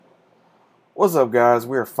What's up, guys?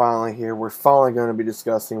 We are finally here. We're finally going to be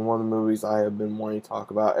discussing one of the movies I have been wanting to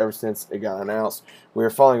talk about ever since it got announced. We are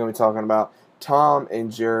finally going to be talking about Tom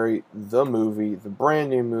and Jerry, the movie, the brand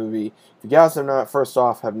new movie. If you guys have not, first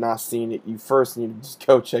off, have not seen it, you first need to just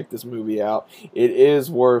go check this movie out. It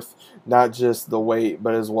is worth not just the wait,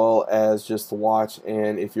 but as well as just the watch.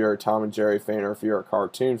 And if you're a Tom and Jerry fan, or if you're a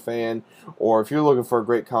cartoon fan, or if you're looking for a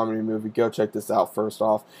great comedy movie, go check this out first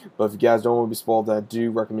off. But if you guys don't want to be spoiled, I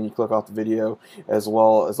do recommend you click off the video, as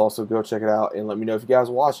well as also go check it out and let me know if you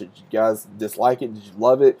guys watch it. Did you guys dislike it? Did you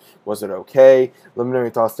love it? Was it okay? Let me know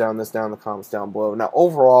your thoughts down in the comments down below. Now,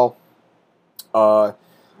 overall, uh,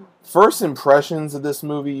 first impressions of this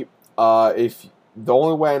movie, if the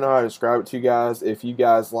only way I know how to describe it to you guys, if you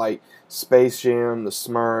guys like Space Jam, The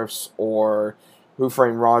Smurfs, or Who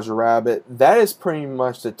Framed Roger Rabbit, that is pretty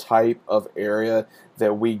much the type of area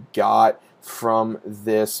that we got from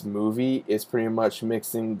this movie. It's pretty much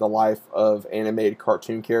mixing the life of animated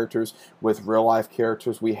cartoon characters with real life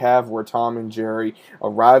characters. We have where Tom and Jerry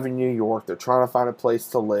arrive in New York. They're trying to find a place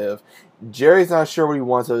to live. Jerry's not sure what he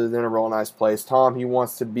wants other than a real nice place. Tom, he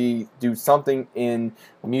wants to do something in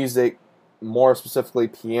music, more specifically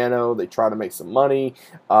piano. They try to make some money.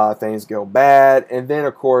 Things go bad. And then,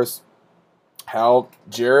 of course, how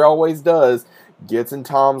Jerry always does, gets in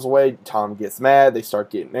Tom's way. Tom gets mad. They start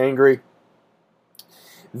getting angry.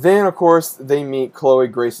 Then, of course, they meet Chloe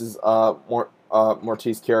Grace's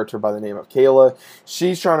Mortiz character by the name of Kayla.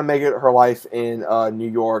 She's trying to make it her life in New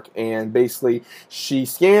York, and basically she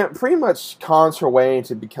pretty much cons her way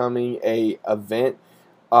into becoming a event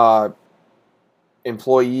uh,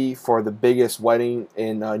 employee for the biggest wedding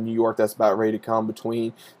in New York that's about ready to come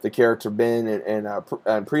between the character Ben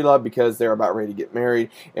and Pre-Love, because they're about ready to get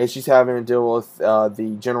married, and she's having to deal with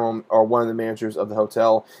the general, or one of the managers of the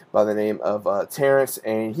hotel, by the name of Terrence,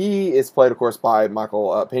 and he is played, of course, by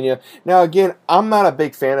Michael Pena. Now, again, I'm not a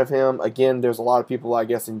big fan of him. Again, there's a lot of people, I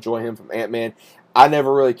guess, enjoy him from Ant-Man. I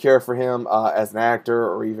never really cared for him as an actor,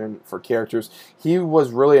 or even for characters. He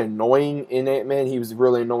was really annoying in Ant-Man. He was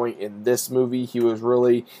really annoying in this movie. He was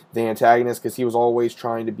really the antagonist because he was always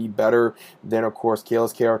trying to be better than, of course,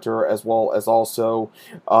 Kayla's character, as well as also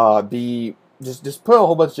be just put a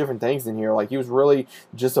whole bunch of different things in here. Like, he was really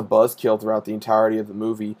just a buzzkill throughout the entirety of the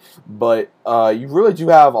movie. But you really do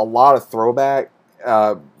have a lot of throwback.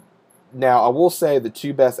 Now, I will say the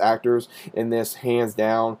two best actors in this, hands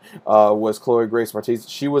down, was Chloe Grace Moretz.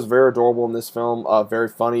 She was very adorable in this film, very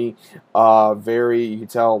funny, you can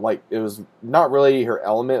tell, like, it was not really her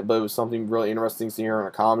element, but it was something really interesting seeing her in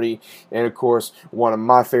a comedy. And, of course, one of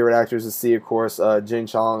my favorite actors to see, of course, Jin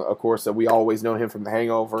Chong, of course, that we always know him from The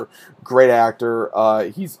Hangover. Great actor.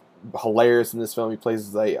 He's hilarious in this film. He plays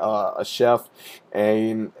as a chef,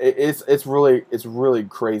 and it's really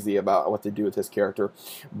crazy about what they do with his character,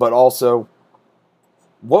 but also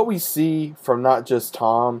what we see from not just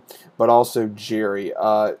Tom but also Jerry.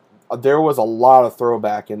 There was a lot of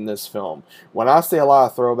throwback in this film. When I say a lot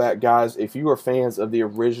of throwback, guys, if you were fans of the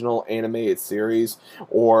original animated series,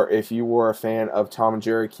 or if you were a fan of Tom and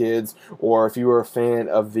Jerry Kids, or if you were a fan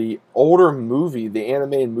of the older movie, the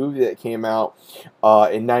animated movie that came out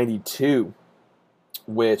in '92,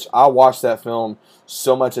 which I watched that film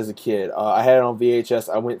so much as a kid. I had it on VHS.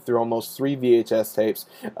 I went through almost 3 VHS tapes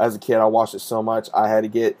as a kid. I watched it so much. I had to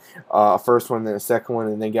get a first one, then a second one,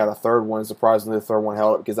 and then got a third one. Surprisingly, the third one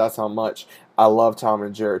held up because that's how much I love Tom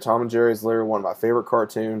and Jerry. Tom and Jerry is literally one of my favorite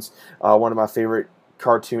cartoons, one of my favorite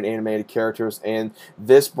cartoon animated characters, and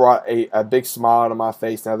this brought a big smile to my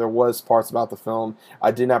face. Now, there was parts about the film I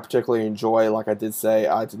did not particularly enjoy. Like I did say,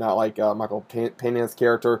 I did not like Michael Pena's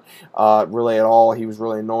character really at all. He was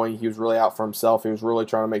really annoying. He was really out for himself. He was really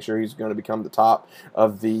trying to make sure he's going to become the top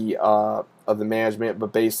of the management.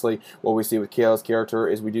 But basically, what we see with Kayla's character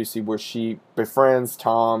is we do see where she befriends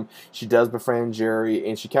Tom, she does befriend Jerry,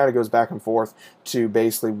 and she kind of goes back and forth to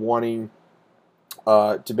basically wanting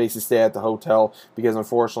to basically stay at the hotel, because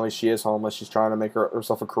unfortunately she is homeless. She's trying to make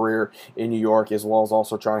herself a career in New York, as well as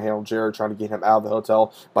also trying to handle Jared, trying to get him out of the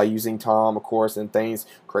hotel by using Tom, of course, and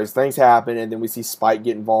crazy things happen. And then we see Spike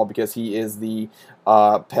get involved because he is the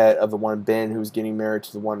pet of the one Ben who's getting married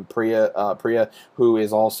to the one Priya, who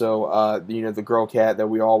is also the girl cat that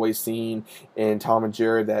we always seen in Tom and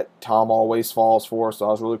Jerry, that Tom always falls for. So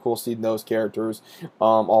it was really cool seeing those characters.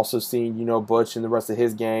 Also seeing Butch and the rest of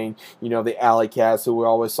his gang, the Alley Cats who we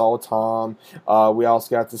always saw with Tom. We also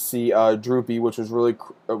got to see Droopy, which was really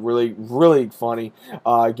really funny.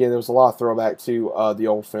 Again, there was a lot of throwback to the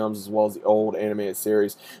old films as well as the old animated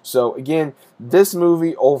series. So again, this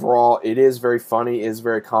movie overall, it is very funny, it is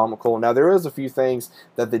very comical. Now there is a few things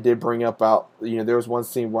that they did bring up out. There was one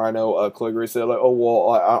scene where I know Chloe Grace said like, "Oh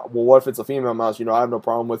well, what if it's a female mouse? I have no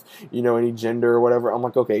problem with any gender or whatever." I'm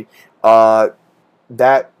like, okay,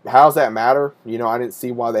 how's that matter? I didn't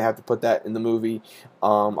see why they had to put that in the movie.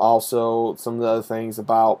 Also, some of the other things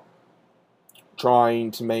about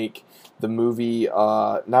trying to make the movie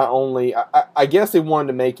not only I guess they wanted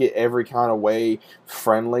to make it every kind of way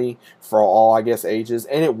friendly for all, I guess, ages,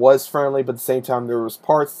 and it was friendly, but at the same time there was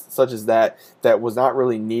parts such as that was not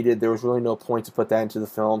really needed. There was really no point to put that into the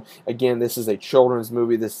film. Again, this is a children's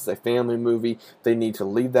movie, this is a family movie, they need to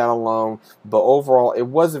leave that alone. But overall, it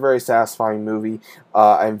was a very satisfying movie.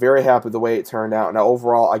 I'm very happy with the way it turned out. Now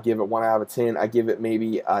overall, I give it 1 out of 10. I give it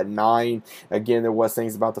maybe a 9. Again, there was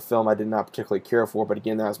things about the film I did not particularly care for, but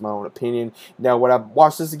again, that's my own opinion. Now, would I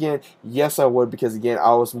watch this again? Yes, I would, because again,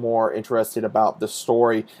 I was more interested about the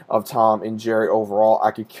story of Tom and Jerry overall.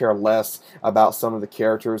 I could care less about some of the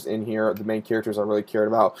characters in here. The main characters I really cared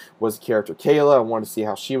about was the character Kayla. I wanted to see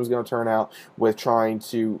how she was going to turn out with trying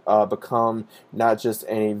to become not just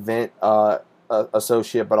an event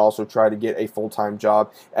associate, but also try to get a full-time job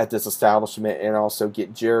at this establishment, and also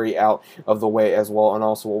get Jerry out of the way as well. And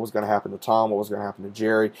also what was going to happen to Tom, what was going to happen to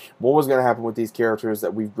Jerry, what was going to happen with these characters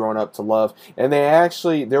that we've grown up to love. And they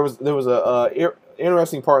actually, there was a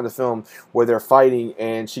interesting part in the film where they're fighting,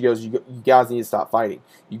 and she goes, you guys need to stop fighting.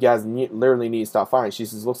 You guys literally need to stop fighting. She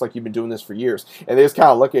says, looks like you've been doing this for years. And they just kind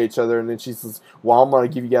of look at each other, and then she says, well, I'm going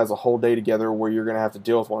to give you guys a whole day together where you're going to have to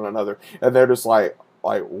deal with one another. And they're just like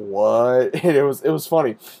what? And it was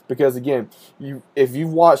funny because again, if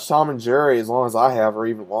you've watched Tom and Jerry as long as I have, or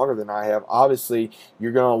even longer than I have, obviously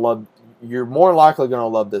you're more likely gonna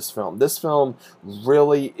love this film. This film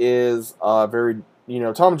really is very,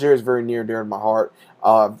 Tom and Jerry is very near and dear to my heart.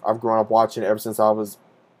 I've grown up watching it ever since I was,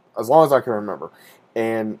 as long as I can remember.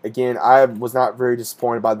 And again, I was not very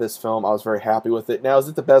disappointed by this film. I was very happy with it. Now, is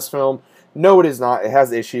it the best film? No, it is not. It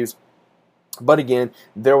has issues. But again,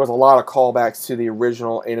 there was a lot of callbacks to the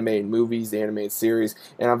original animated movies, the animated series,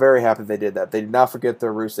 and I'm very happy they did that. They did not forget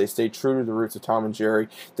their roots. They stayed true to the roots of Tom and Jerry.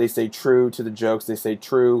 They stayed true to the jokes. They stayed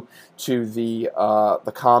true to the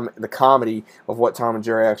comedy of what Tom and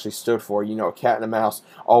Jerry actually stood for. A cat and a mouse,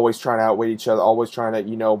 always trying to outwit each other, always trying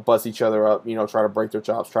to, bust each other up, try to break their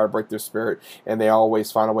chops, try to break their spirit, and they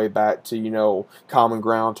always find a way back to, common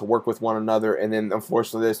ground, to work with one another, and then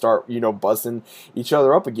unfortunately they start, busting each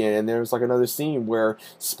other up again, and there's like another scene where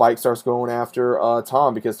Spike starts going after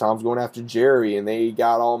Tom because Tom's going after Jerry, and they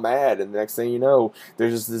got all mad, and the next thing you know,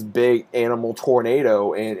 there's just this big animal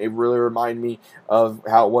tornado, and it really reminded me of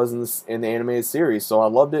how it was in the animated series. So I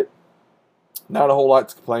loved it. Not a whole lot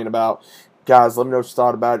to complain about. Guys, let me know what you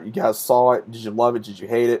thought about it. You guys saw it. Did you love it? Did you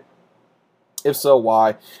hate it? If so,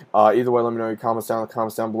 why? Either way, let me know in your comments down in the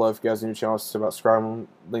comments down below. If you guys are new to the channel, about subscribing,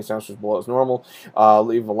 links down below as normal.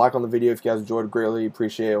 Leave a like on the video if you guys enjoyed it. Greatly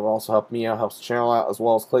appreciate it. It will also help me out, helps the channel out, as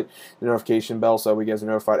well as click the notification bell so you guys are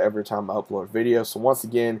notified every time I upload a video. So once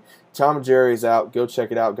again, Tom and Jerry is out. Go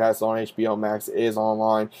check it out, guys. It's on HBO Max. It is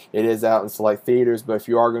online. It is out in select theaters. But if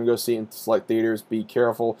you are going to go see it in select theaters, be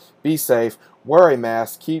careful, be safe, wear a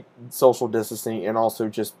mask, keep social distancing, and also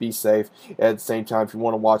just be safe at the same time. If you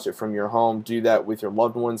want to watch it from your home, do that with your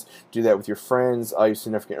loved ones, do that with your friends, your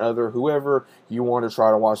significant other, whoever you want to try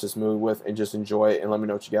to watch this movie with, and just enjoy it. And let me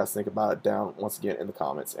know what you guys think about it down once again in the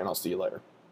comments, and I'll see you later.